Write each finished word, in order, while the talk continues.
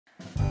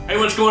Hey,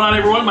 what's going on,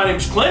 everyone? My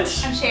name's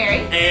Clint. I'm Sherry.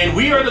 And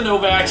we are the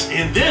Novaks,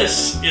 and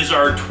this is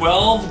our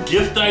 12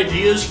 gift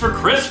ideas for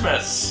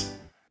Christmas.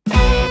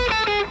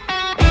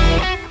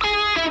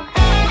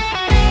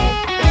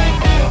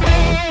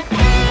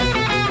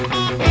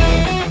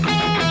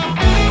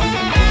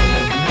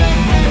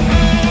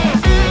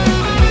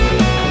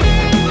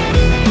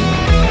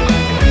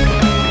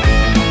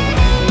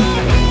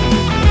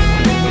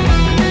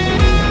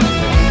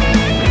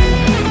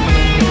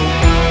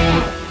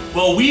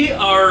 Well, we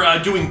are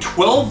doing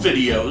 12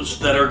 videos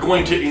that are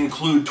going to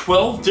include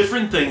 12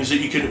 different things that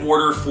you can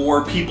order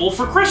for people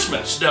for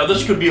Christmas. Now,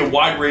 this could be a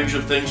wide range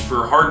of things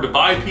for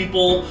hard-to-buy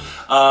people,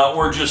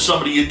 or just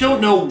somebody you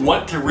don't know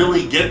what to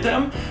really get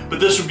them, but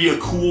this would be a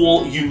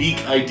cool,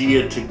 unique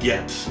idea to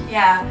get.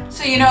 Yeah,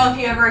 so you know, if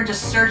you ever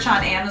just search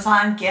on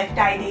Amazon gift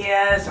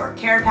ideas or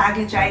care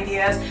package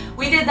ideas,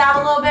 we did that a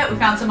little bit. We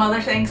found some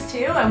other things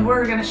too, and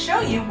we're going to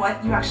show you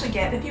what you actually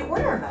get if you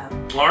order them.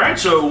 All right,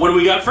 so what do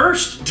we got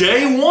first?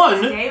 Day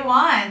one. Day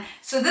one.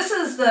 So this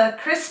is the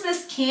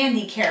Christmas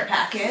candy care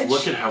package.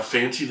 Look at how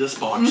fancy this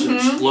box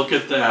is. Look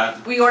at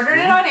that. We ordered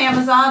it on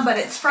Amazon, but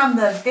it's from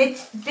the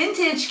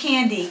Vintage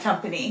Candy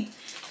Company.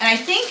 And I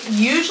think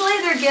usually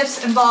their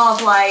gifts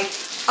involve like,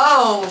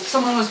 oh,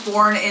 someone was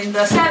born in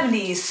the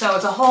 70s, so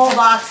it's a whole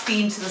box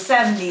themed to the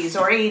 70s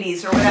or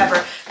 80s or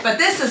whatever. But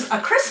this is a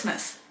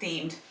Christmas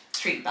themed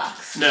treat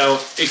box. Now,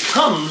 it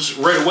comes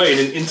right away in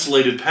an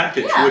insulated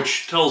package,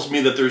 which tells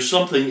me that there's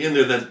something in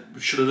there that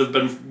should have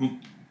been...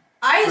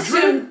 I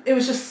assume it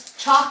was just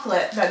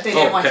chocolate that they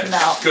didn't want to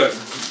melt. Good.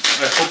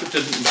 I hope it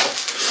didn't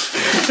melt.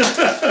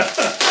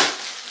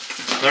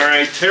 All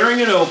right, tearing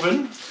it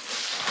open.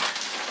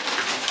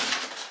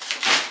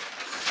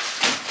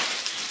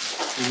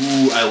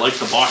 Ooh, I like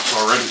the box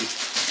already.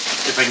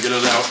 If I can get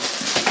it out.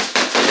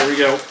 There we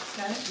go.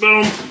 Okay.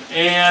 Boom.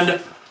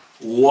 And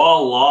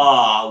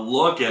voila.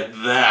 Look at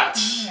that.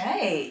 All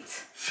right.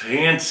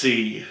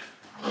 Fancy.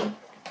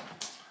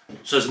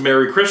 It says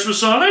Merry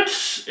Christmas on it,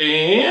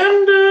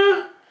 and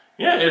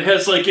yeah, it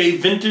has like a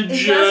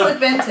vintage, it does look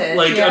vintage,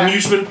 like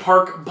amusement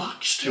park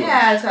box to it.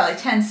 Yeah, it's got like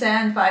 10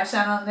 cent, 5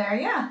 cent on there.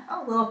 Yeah,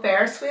 oh, little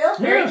Ferris wheel,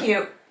 very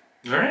cute.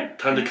 All right,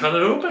 time to cut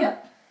it open.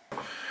 Yep.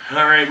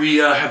 All right, we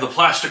have the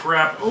plastic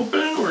wrap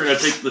open. We're gonna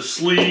take the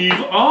sleeve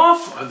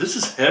off. This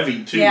is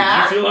heavy too.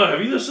 Yeah. Do you feel how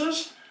heavy this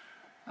is?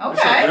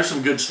 Okay. There's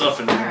some good stuff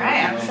in there. All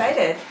right, I'm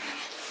excited.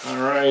 All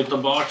right, the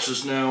box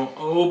is now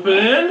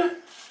open.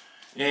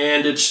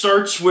 And it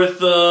starts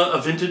with a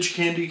Vintage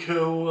Candy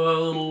Co.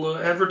 Little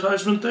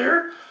advertisement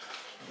there.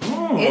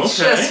 Oh, it's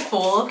just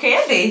full of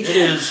candy. It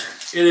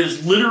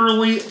is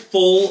literally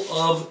full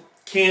of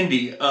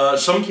candy.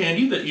 Some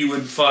candy that you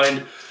would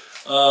find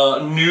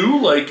new,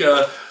 like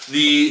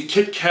the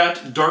Kit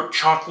Kat dark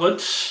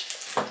chocolate.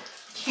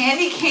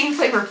 Candy cane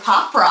flavored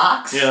Pop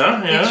Rocks.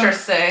 Yeah, yeah.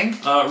 Interesting.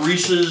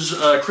 Reese's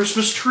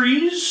Christmas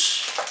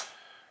trees.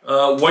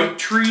 White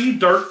tree,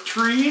 dark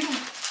tree.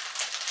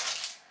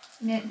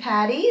 Mint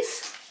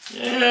patties.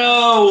 Ew.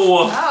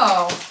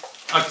 Oh.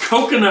 A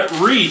coconut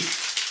wreath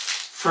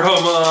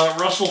from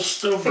Russell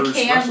Stover's.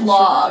 Pecan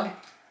log.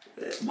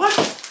 What?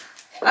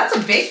 That's a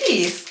big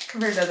piece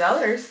compared to the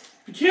others.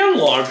 Pecan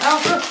log.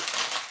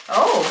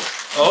 Oh.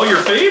 Oh,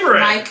 your favorite.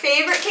 My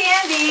favorite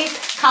candy.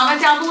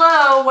 Comment down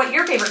below what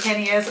your favorite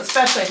candy is,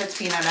 especially if it's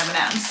peanut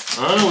M&Ms.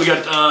 Oh, we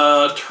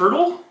got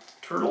turtles.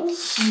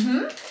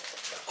 Mm-hmm.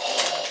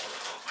 Oh,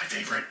 my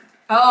favorite.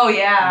 Oh,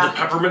 yeah. The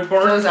peppermint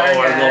bar? Those are good.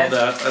 I love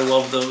that. I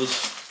love those.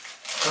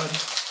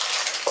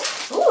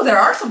 Ooh, there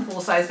are some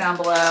full size down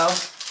below.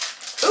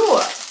 Ooh,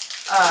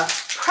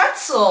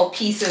 pretzel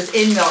pieces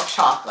in milk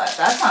chocolate.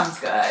 That sounds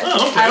good.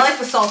 Oh, okay. I like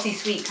the salty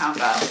sweet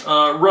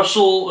combo.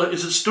 Russell,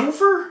 is it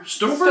Stover?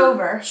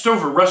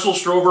 Stover. Russell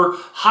Stover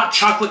hot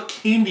chocolate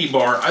candy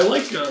bar. I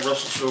like Russell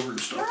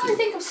Stover's stuff. I don't really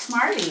think of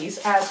Smarties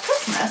as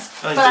Christmas,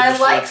 but I I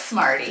like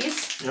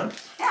Smarties. Yeah.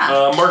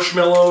 Yeah.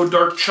 Marshmallow,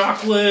 dark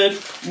chocolate.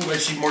 Ooh, I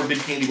see more big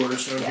candy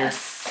bars down here.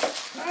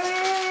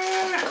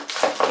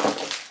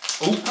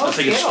 Oh, I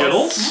think it's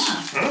Skittles.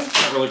 Yeah.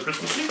 Not really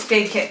Christmassy.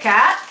 Big Kit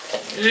Kat.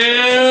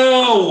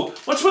 Ew!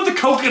 What's with the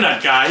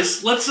coconut,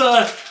 guys? Let's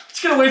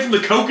get away from the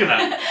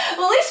coconut.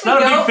 Well, at least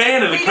not a big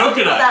fan of the coconut.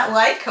 People that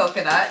like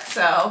coconut,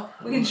 so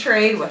we can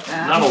trade with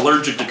them. I'm not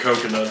allergic to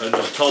coconut. I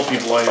just tell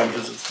people I am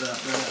because it's that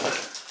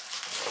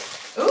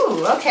bad.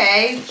 Ooh,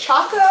 okay.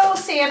 Choco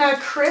Santa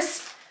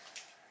Crisp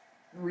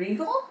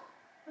Regal?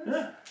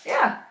 Yeah.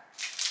 Yeah.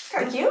 It's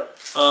kind of cute.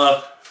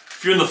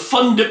 If you're in the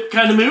fun dip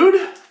kind of mood,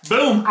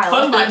 boom. I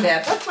love fun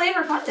dip. What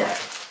flavor fun dip?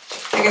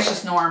 I guess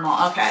just normal.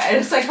 Okay. I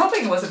was like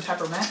hoping it wasn't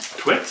peppermint.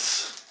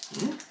 Twix.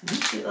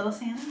 Cute little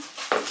Santa.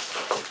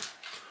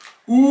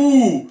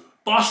 Ooh,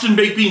 Boston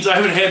baked beans. I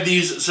haven't had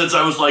these since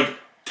I was like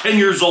 10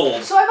 years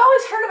old. So I've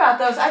always heard about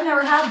those. I've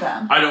never had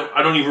them. I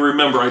don't even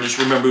remember. I just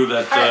remember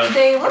that.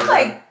 They look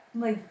like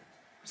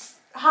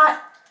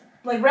hot,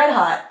 like Red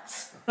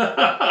Hots.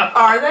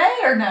 Are they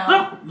or no?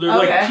 No, they're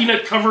like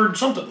peanut covered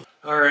something.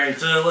 All right,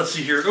 let's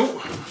see here.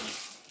 Oh,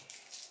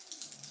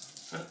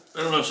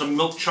 I don't know, some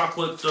milk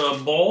chocolate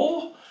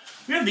ball.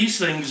 We have these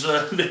things.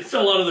 They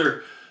fell out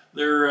of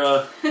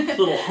their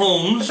little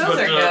homes. Those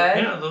are good.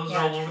 Yeah, those are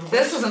all over the place.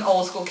 This is an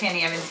old school candy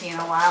I haven't seen in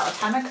a while.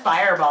 Atomic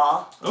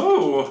Fireball.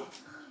 Oh,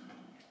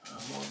 I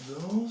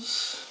love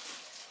those.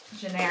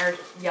 Generic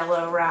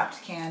yellow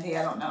wrapped candy.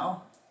 I don't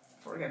know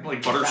if we're gonna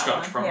like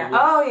butterscotch, probably. Yeah.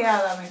 Oh yeah,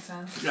 that makes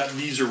sense. Yeah,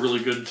 these are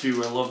really good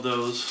too. I love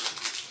those.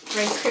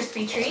 Rice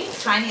Krispie treat,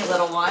 tiny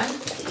little one.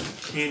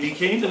 Candy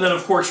cane, and then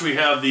of course we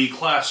have the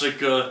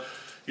classic, you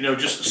know,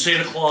 just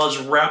Santa Claus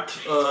wrapped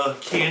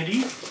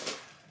candy.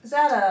 Is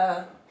that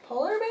a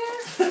polar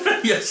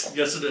bear? Yes,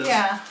 yes it is.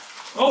 Yeah.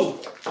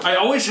 Oh, I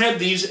always had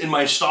these in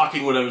my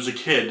stocking when I was a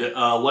kid,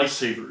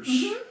 Lifesavers.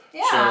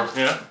 Yeah. So,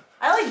 yeah.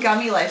 I like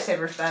gummy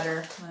Lifesavers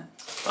better.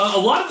 A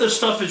lot of this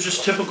stuff is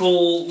just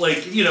typical,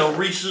 like, you know,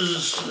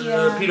 Reese's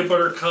peanut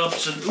butter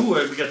cups, and ooh,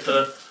 we got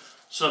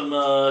some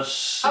oh,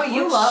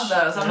 you love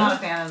those. I'm not a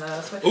fan of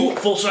those. Ooh,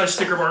 full-size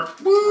sticker bar.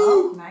 Woo!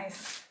 Oh,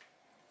 nice.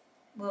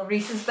 Little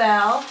Reese's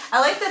Bell.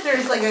 I like that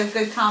there's like a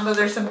good combo.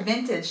 There's some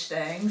vintage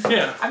things.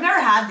 Yeah. I've never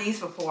had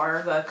these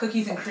before. The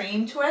cookies and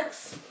cream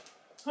Twix.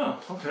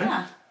 Oh, okay.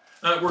 Yeah.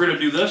 We're going to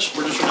do this.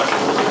 We're just going to...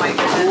 Oh my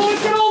goodness.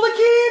 Look at all the candy!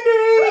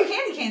 Oh,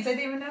 candy canes. I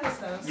didn't even notice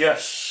those.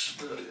 Yes.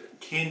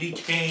 Candy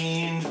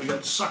canes. We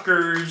got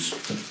suckers.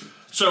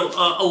 So,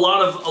 a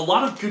lot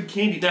of good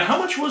candy. Now, how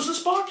much was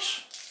this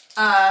box?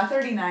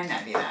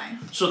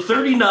 $39.99. So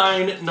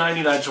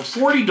 $39.99, so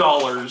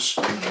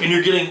 $40, and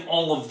you're getting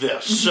all of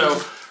this. So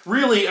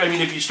really, I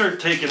mean, if you start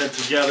taking it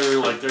together,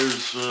 like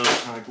there's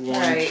like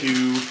 1,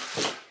 2,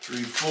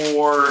 3,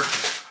 4,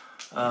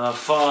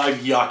 5.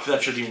 Yuck,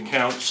 that shouldn't even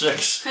count.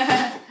 6.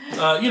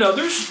 You know,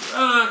 there's.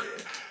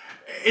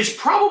 It's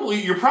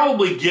probably, you're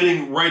probably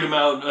getting right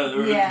amount,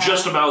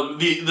 just about,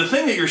 the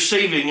thing that you're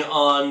saving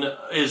on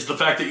is the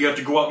fact that you have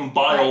to go out and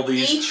buy all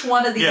these. Each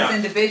one of these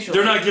individually.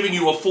 They're not giving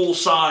you a full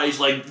size,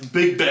 like,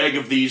 big bag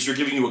of these. They're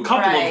giving you a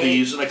couple of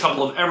these and a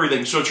couple of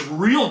everything. So it's a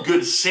real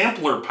good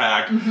sampler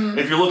pack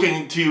if you're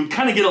looking to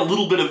kind of get a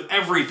little bit of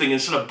everything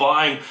instead of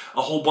buying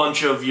a whole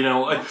bunch of, you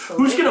know,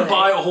 who's going to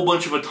buy a whole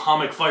bunch of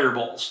Atomic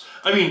Fireballs?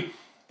 I mean...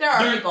 There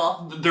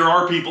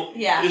are people.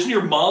 Yeah. Isn't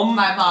your mom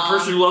my mom the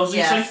person who loves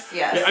these things?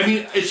 Yes. I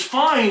mean, it's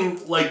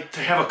fine, like,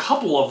 to have a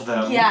couple of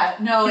them. Yeah,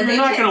 no, you're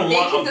not going to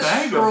want a bag of them. They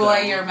can destroy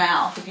your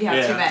mouth if you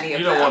have too many of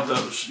them. You don't want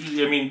those.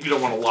 I mean, you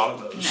don't want a lot of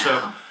those.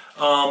 No.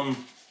 So,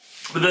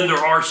 but then there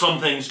are some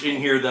things in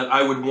here that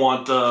I would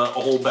want a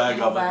whole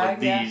bag of it, like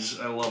these.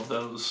 I love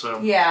those.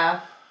 So.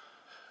 Yeah.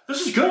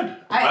 This is good.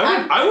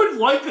 I would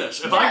like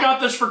this. If I got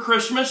this for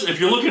Christmas, if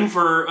you're looking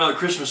for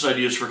Christmas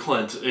ideas for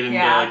Clint, and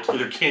like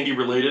either candy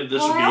related,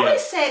 this would be it. I always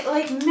say,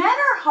 like, men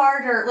are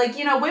harder. Like,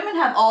 you know, women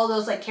have all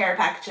those, like, care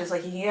packages.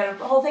 Like, you can get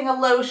a whole thing of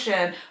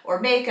lotion or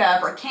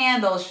makeup or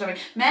candles or something.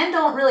 Men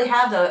don't really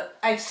have the...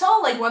 I saw,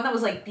 like, one that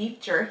was, like, beef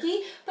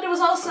jerky, but it was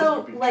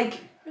also,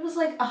 like... It was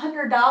like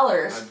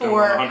 $100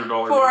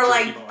 for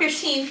like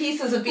 15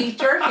 pieces of beef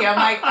jerky. I'm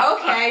like,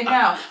 okay,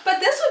 no. But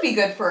this would be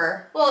good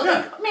for, well,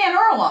 a man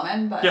or a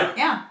woman, but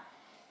yeah.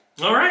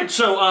 All right,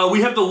 so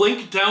we have the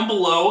link down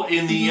below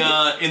in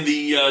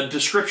the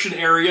description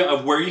area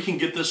of where you can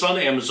get this on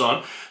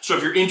Amazon. So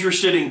if you're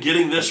interested in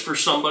getting this for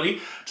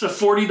somebody, it's a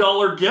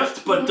 $40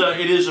 gift, but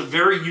it is a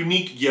very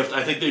unique gift.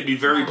 I think they'd be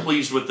very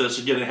pleased with this.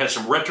 Again, it has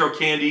some retro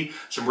candy,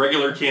 some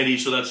regular candy,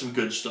 so that's some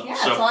good stuff. Yeah,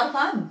 it's a lot of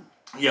fun.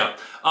 Yeah.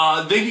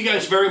 Thank you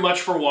guys very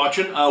much for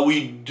watching.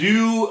 We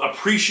do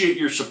appreciate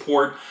your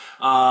support.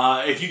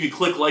 If you could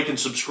click like and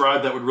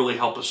subscribe, that would really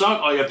help us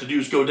out. All you have to do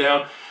is go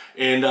down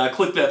and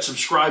click that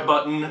subscribe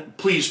button.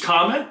 Please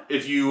comment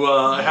if you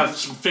have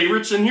some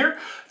favorites in here.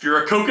 If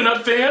you're a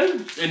coconut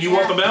fan and you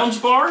want the Bounce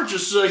Bar,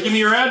 just give me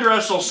your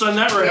address. I'll send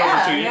that right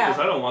over to you because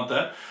I don't want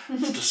that.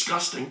 It's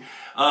disgusting.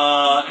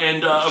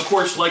 And of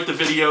course, like the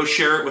video,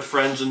 share it with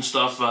friends and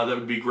stuff. That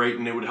would be great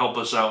and it would help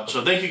us out.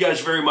 So thank you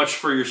guys very much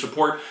for your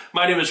support.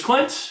 My name is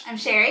Clint. I'm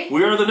Sherry.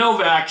 We are the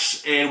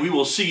Novaks, and we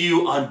will see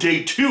you on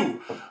day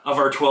 2 of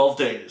our 12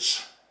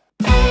 days.